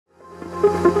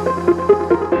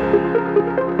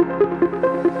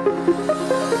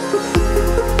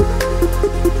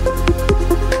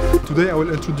today I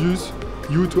will introduce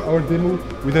you to our demo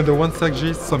within the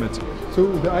one6G summit. So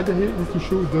the idea here is to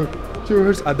show the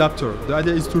THz adapter. The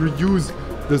idea is to reuse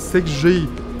the 6G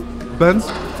bands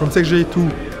from 6G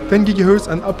to 10 GHz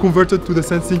and up converted to the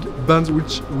sensing bands,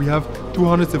 which we have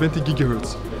 270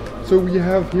 GHz. So we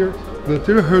have here the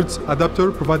THz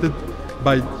adapter provided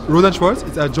by Rohde Schwarz.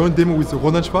 It's a joint demo with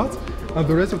Rohde Schwarz, and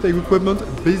the rest of the equipment,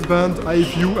 baseband,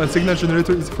 IFU and signal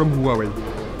generator is from Huawei.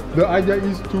 The idea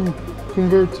is to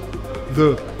convert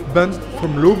the band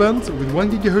from low band with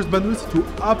 1 GHz bandwidth to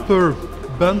upper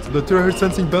band, the THz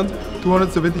sensing band,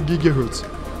 270 GHz.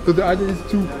 So the idea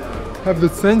is to have the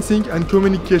sensing and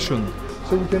communication.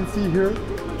 So we can see here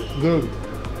the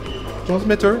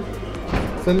transmitter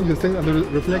sending the signal and the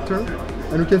reflector,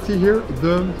 and we can see here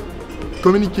the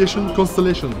communication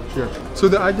constellation here. So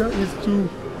the idea is to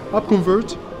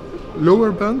upconvert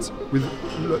lower bands with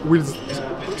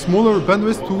smaller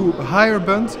bandwidth to higher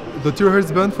band, the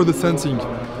THz band for the sensing.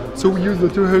 So we use the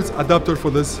THz adapter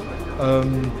for this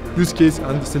use case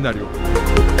and scenario.